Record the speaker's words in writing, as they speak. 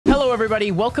Hello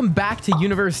everybody, welcome back to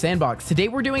Universe Sandbox. Today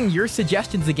we're doing your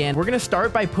suggestions again. We're gonna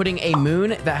start by putting a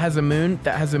moon that has a moon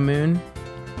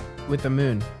with a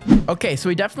moon. Okay, so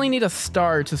we definitely need a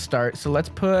star to start. So let's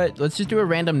just do a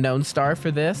random known star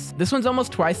for this. This one's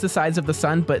almost twice the size of the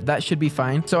sun, but that should be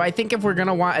fine. So I think if we're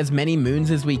gonna want as many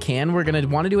moons as we can, we're gonna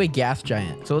want to do a gas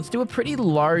giant. So let's do a pretty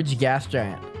large gas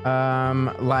giant.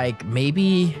 Like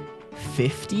maybe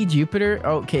 50 Jupiter.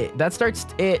 Okay, that starts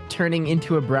it turning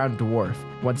into a brown dwarf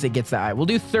once it gets that eye. We'll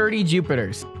do 30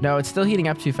 Jupiters. No, it's still heating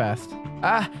up too fast.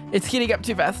 Ah, it's heating up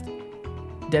too fast.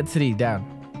 Density down.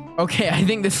 Okay, I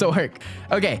think this will work.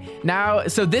 Okay, now,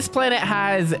 so this planet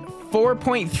has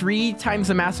 4.3 times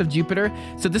the mass of Jupiter.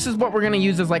 So this is what we're gonna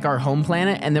use as like our home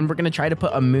planet. And then we're gonna try to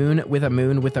put a moon with a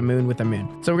moon with a moon with a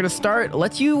moon. So we're gonna start,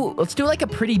 let's do like a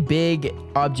pretty big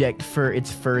object for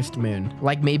its first moon.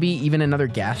 Like maybe even another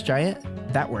gas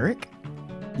giant. That work?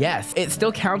 Yes, it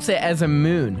still counts it as a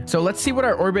moon. So let's see what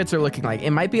our orbits are looking like.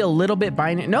 It might be a little bit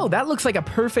binary. No, that looks like a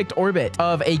perfect orbit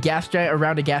of a gas giant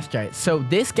around a gas giant. So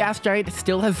this gas giant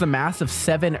still has the mass of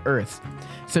 7 Earths.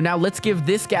 So now let's give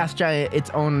this gas giant its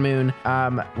own moon.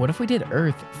 What if we did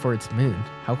Earth for its moon?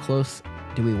 How close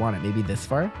do we want it? Maybe this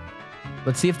far?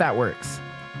 Let's see if that works.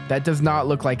 That does not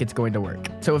look like it's going to work.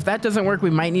 So if that doesn't work, we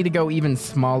might need to go even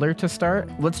smaller to start.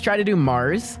 Let's try to do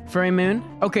Mars for a moon.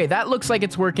 Okay, that looks like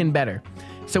it's working better.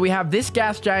 So we have this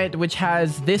gas giant, which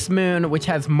has this moon, which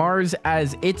has Mars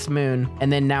as its moon.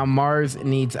 And then now Mars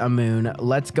needs a moon.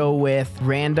 Let's go with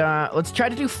random. Let's try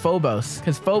to do Phobos,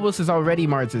 because Phobos is already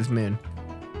Mars's moon.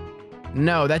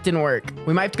 No, that didn't work.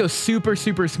 We might have to go super,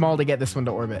 super small to get this one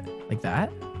to orbit. Like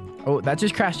that? Oh, that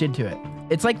just crashed into it.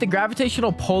 It's like the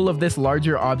gravitational pull of this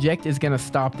larger object is going to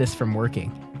stop this from working.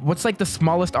 What's like the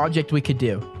smallest object we could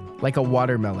do? Like a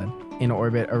watermelon in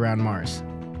orbit around Mars.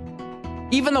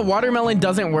 Even the watermelon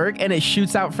doesn't work and it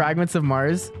shoots out fragments of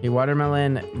Mars. A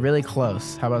watermelon really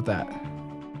close. How about that?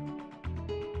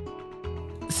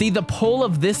 See, the pull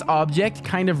of this object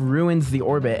kind of ruins the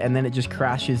orbit and then it just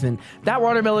crashes in. That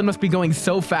watermelon must be going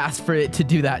so fast for it to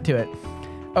do that to it.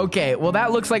 Okay, well,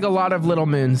 that looks like a lot of little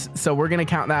moons. So we're going to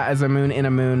count that as a moon in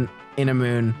a moon in a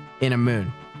moon in a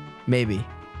moon. Maybe.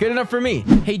 Good enough for me.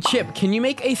 Hey, Chip, can you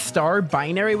make a star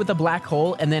binary with a black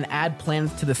hole and then add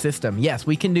planets to the system? Yes,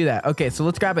 we can do that. Okay, so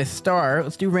let's grab a star.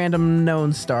 Let's do random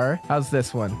known star. How's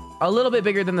this one? A little bit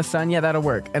bigger than the sun. Yeah, that'll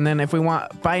work. And then if we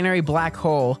want binary black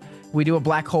hole, we do a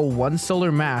black hole 1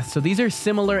 solar mass. So these are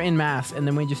similar in mass. And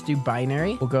then we just do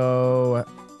binary. We'll go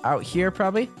out here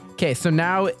probably. Okay, so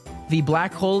now the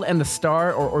black hole and the star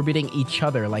are orbiting each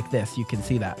other like this. You can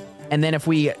see that. And then if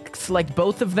we select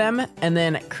both of them and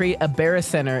then create a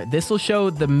barycenter, this will show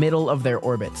the middle of their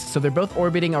orbits. So they're both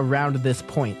orbiting around this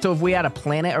point. So if we add a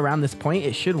planet around this point,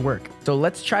 it should work. So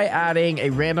let's try adding a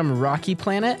random rocky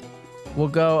planet. We'll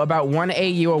go about 1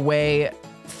 AU away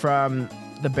from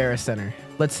the barycenter.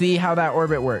 Let's see how that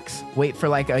orbit works. Wait for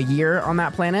like a year on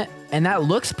that planet. And that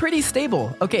looks pretty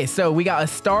stable. Okay, so we got a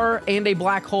star and a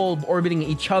black hole orbiting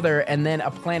each other and then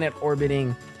a planet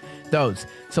orbiting those.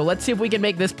 So let's see if we can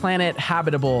make this planet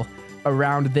habitable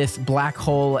around this black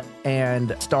hole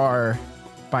and star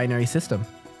binary system.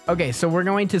 Okay, so we're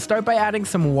going to start by adding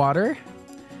some water.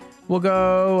 We'll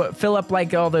go fill up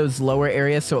like all those lower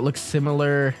areas so it looks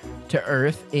similar to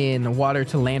Earth in water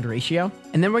to land ratio.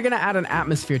 And then we're gonna add an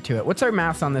atmosphere to it. What's our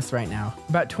mass on this right now?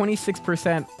 About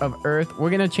 26% of Earth. We're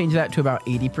gonna change that to about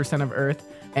 80% of Earth.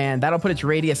 And that'll put its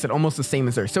radius at almost the same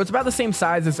as Earth. So it's about the same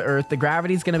size as Earth. The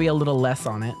gravity is going to be a little less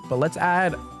on it. But let's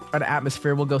add an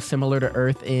atmosphere. We'll go similar to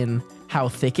Earth in how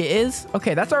thick it is.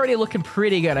 Okay, that's already looking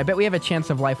pretty good. I bet we have a chance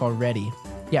of life already.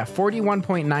 Yeah,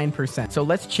 41.9%. So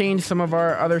let's change some of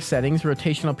our other settings.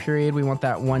 Rotational period, we want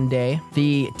that 1 day.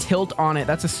 The tilt on it,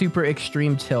 that's a super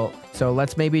extreme tilt. So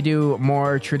let's maybe do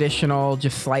more traditional,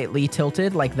 just slightly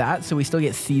tilted like that. So we still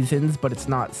get seasons, but it's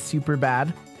not super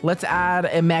bad. Let's add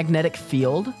a magnetic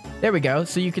field. There we go.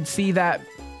 So you can see that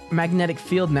magnetic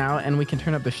field now, and we can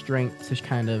turn up the strength to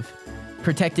kind of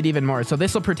protect it even more. So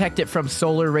this will protect it from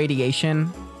solar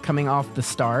radiation coming off the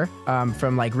star,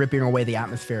 from like ripping away the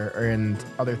atmosphere and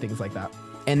other things like that.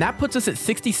 And that puts us at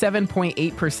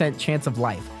 67.8% chance of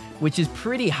life, which is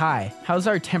pretty high. How's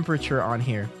our temperature on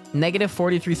here? Negative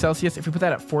 43 Celsius. If we put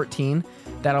that at 14,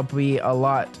 that'll be a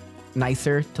lot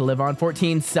nicer to live on.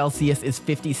 14 Celsius is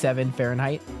 57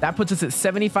 Fahrenheit. That puts us at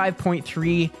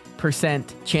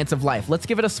 75.3% chance of life. Let's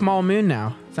give it a small moon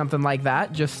now. Something like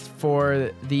that, just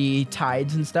for the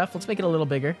tides and stuff. Let's make it a little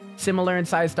bigger. Similar in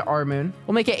size to our moon.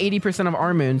 We'll make it 80% of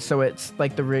our moon, so it's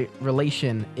like the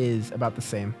relation is about the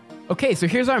same. Okay, so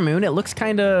here's our moon. It looks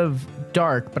kind of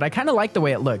dark, but I kind of like the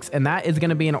way it looks. And that is going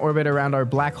to be in orbit around our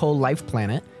black hole life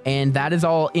planet. And that is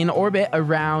all in orbit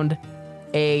around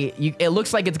it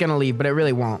looks like it's going to leave, but it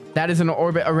really won't. That is in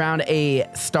orbit around a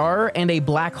star and a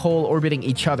black hole orbiting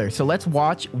each other. So let's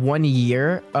watch 1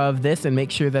 year of this and make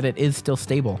sure that it is still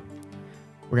stable.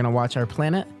 We're going to watch our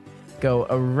planet go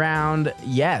around.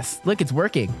 Yes, look, it's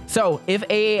working. So if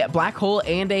a black hole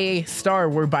and a star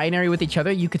were binary with each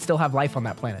other, you could still have life on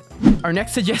that planet. Our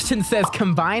next suggestion says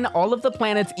combine all of the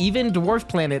planets, even dwarf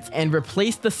planets, and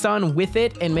replace the sun with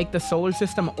it and make the solar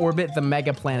system orbit the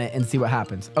mega planet and see what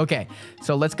happens. Okay,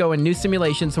 so let's go in new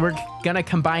simulation. So we're gonna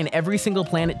combine every single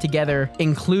planet together,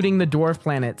 including the dwarf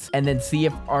planets, and then see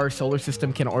if our solar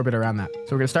system can orbit around that.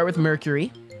 So we're gonna start with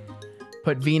Mercury,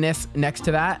 put Venus next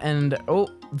to that, and oh,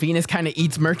 Venus kind of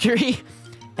eats Mercury.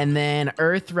 And then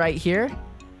Earth right here.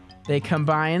 They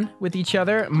combine with each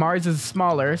other. Mars is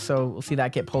smaller, so we'll see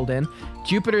that get pulled in.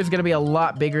 Jupiter is going to be a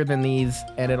lot bigger than these,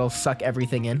 and it'll suck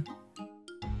everything in.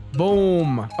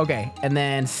 Boom. Okay, and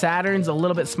then Saturn's a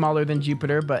little bit smaller than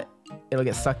Jupiter, but it'll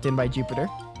get sucked in by Jupiter.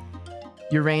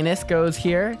 Uranus goes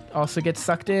here, also gets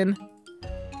sucked in.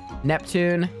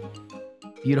 Neptune.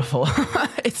 Beautiful.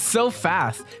 It's so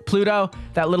fast. Pluto,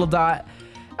 that little dot.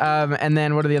 And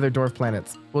then what are the other dwarf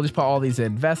planets? We'll just put all these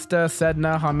in. Vesta,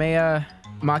 Sedna, Haumea,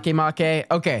 Makemake.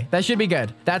 Okay, that should be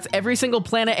good. That's every single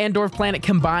planet and dwarf planet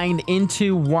combined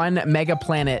into one mega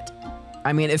planet.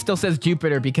 I mean, it still says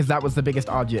Jupiter because that was the biggest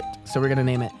object. So we're going to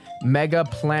name it Mega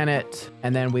Planet,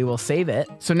 and then we will save it.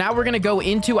 So now we're going to go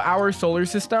into our solar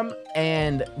system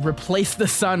and replace the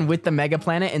sun with the mega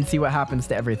planet and see what happens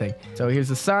to everything. So here's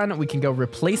the sun. We can go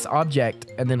replace object,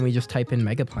 and then we just type in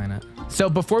mega planet. So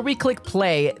before we click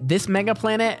play, this mega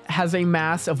planet has a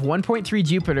mass of 1.3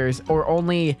 Jupiters, or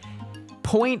only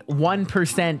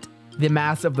 0.1% the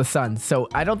mass of the sun. So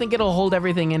I don't think it'll hold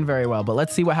everything in very well, but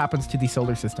let's see what happens to the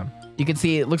solar system. You can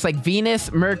see it looks like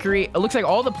Venus, Mercury, it looks like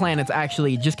all the planets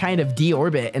actually just kind of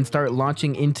deorbit and start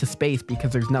launching into space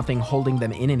because there's nothing holding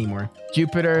them in anymore.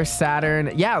 Jupiter,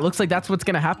 Saturn, yeah, it looks like that's what's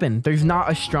gonna happen. There's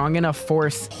not a strong enough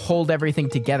force to hold everything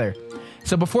together.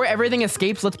 So before everything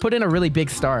escapes, let's put in a really big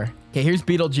star. Okay, here's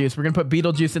Betelgeuse. We're gonna put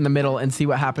Betelgeuse in the middle and see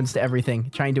what happens to everything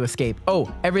trying to escape.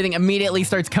 Oh, everything immediately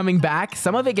starts coming back.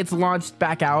 Some of it gets launched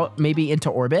back out, maybe into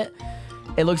orbit.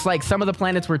 It looks like some of the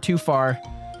planets were too far.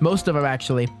 Most of them,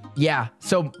 actually. Yeah,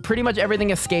 so pretty much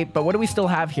everything escaped, but what do we still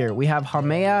have here? We have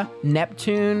Haumea,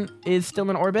 Neptune is still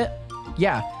in orbit.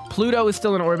 Yeah, Pluto is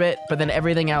still in orbit, but then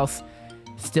everything else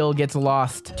still gets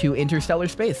lost to interstellar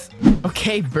space.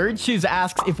 Okay, Bird Shoes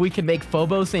asks if we can make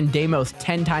Phobos and Deimos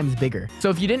 10 times bigger. So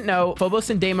if you didn't know,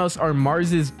 Phobos and Deimos are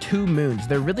Mars's 2 moons.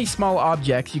 They're really small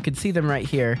objects. You can see them right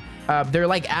here. They're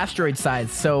like asteroid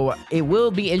size, so it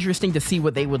will be interesting to see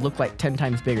what they would look like 10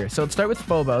 times bigger. So let's start with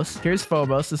Phobos. Here's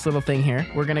Phobos, this little thing here.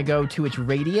 We're gonna go to its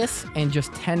radius and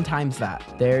just 10 times that.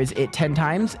 There's it 10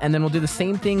 times, and then we'll do the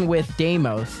same thing with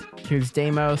Deimos. Here's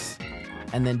Deimos,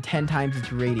 and then 10 times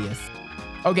its radius.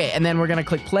 Okay, and then we're gonna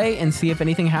click play and see if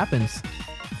anything happens.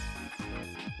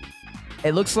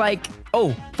 It looks like,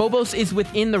 oh, Phobos is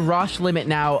within the Roche limit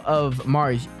now of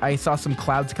Mars. I saw some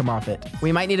clouds come off it.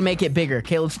 We might need to make it bigger.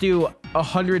 Okay, let's do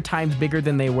 100 times bigger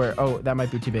than they were. Oh, that might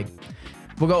be too big.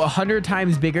 We'll go 100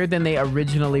 times bigger than they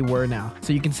originally were now.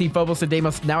 So you can see Phobos and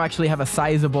Deimos now actually have a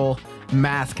sizable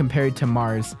mass compared to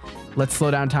Mars. Let's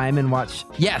slow down time and watch.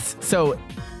 Yes, so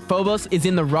Phobos is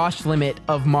in the Roche limit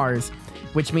of Mars,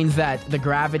 which means that the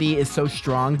gravity is so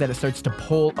strong that it starts to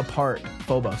pull apart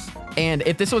Phobos. And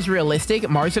if this was realistic,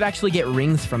 Mars would actually get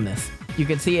rings from this. You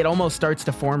can see it almost starts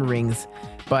to form rings,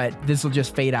 but this will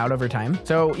just fade out over time.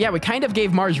 So yeah, we kind of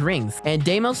gave Mars rings, and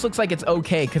Deimos looks like it's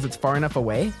okay because it's far enough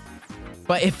away.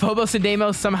 But if Phobos and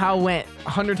Deimos somehow went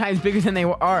 100 times bigger than they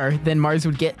are, then Mars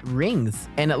would get rings.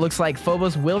 And it looks like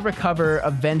Phobos will recover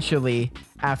eventually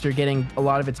after getting a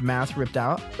lot of its mass ripped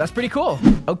out. That's pretty cool.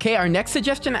 Okay, our next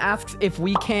suggestion asks if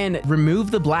we can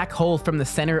remove the black hole from the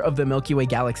center of the Milky Way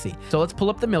galaxy. So let's pull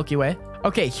up the Milky Way.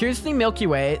 Okay, here's the Milky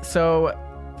Way. So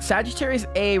Sagittarius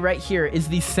A right here is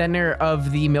the center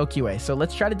of the Milky Way. So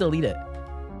let's try to delete it.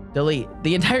 Delete.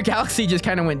 The entire galaxy just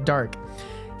kind of went dark.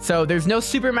 So there's no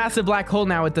supermassive black hole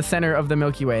now at the center of the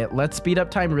Milky Way. Let's speed up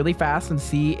time really fast and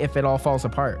see if it all falls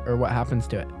apart or what happens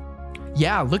to it.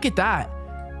 Yeah, look at that.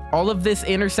 All of this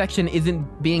intersection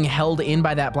isn't being held in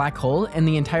by that black hole, and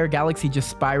the entire galaxy just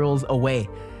spirals away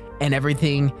and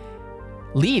everything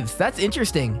leaves. That's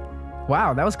interesting.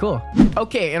 Wow, that was cool.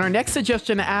 Okay, and our next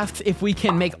suggestion asks if we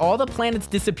can make all the planets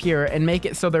disappear and make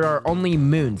it so there are only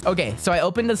moons. Okay, so I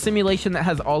opened a simulation that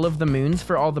has all of the moons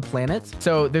for all the planets.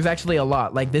 So there's actually a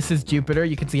lot. Like this is Jupiter.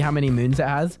 You can see how many moons it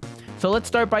has. So let's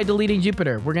start by deleting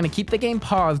Jupiter. We're going to keep the game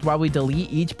paused while we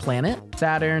delete each planet.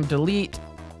 Saturn, delete.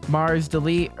 Mars,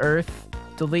 delete. Earth,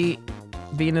 delete.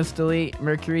 Venus, delete.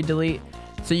 Mercury, delete.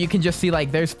 So you can just see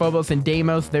like there's Phobos and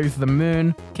Deimos. There's the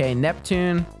moon. Okay,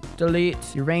 Neptune, delete.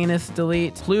 Uranus,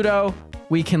 delete. Pluto,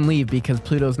 we can leave because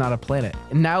Pluto's not a planet.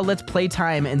 And now let's play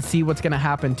time and see what's going to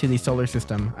happen to the solar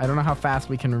system. I don't know how fast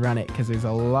we can run it because there's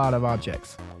a lot of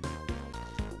objects.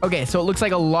 Okay, so it looks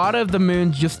like a lot of the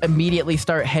moons just immediately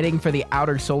start heading for the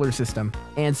outer solar system.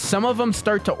 And some of them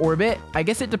start to orbit. I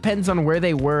guess it depends on where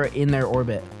they were in their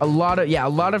orbit. A lot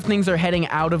of things are heading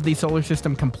out of the solar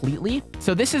system completely.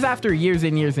 So this is after years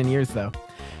and years and years though.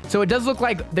 So it does look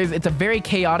like it's a very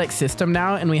chaotic system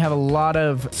now, and we have a lot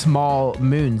of small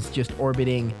moons just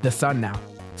orbiting the sun now.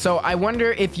 So I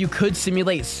wonder if you could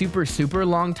simulate super, super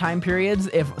long time periods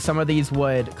if some of these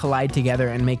would collide together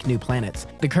and make new planets.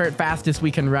 The current fastest we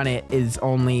can run it is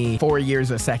only 4 years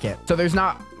a second. So there's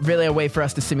not really a way for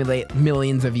us to simulate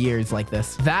millions of years like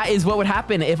this. That is what would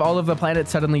happen if all of the planets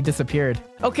suddenly disappeared.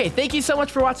 Okay, thank you so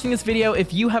much for watching this video.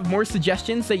 If you have more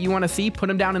suggestions that you want to see, put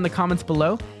them down in the comments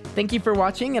below. Thank you for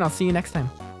watching, and I'll see you next time.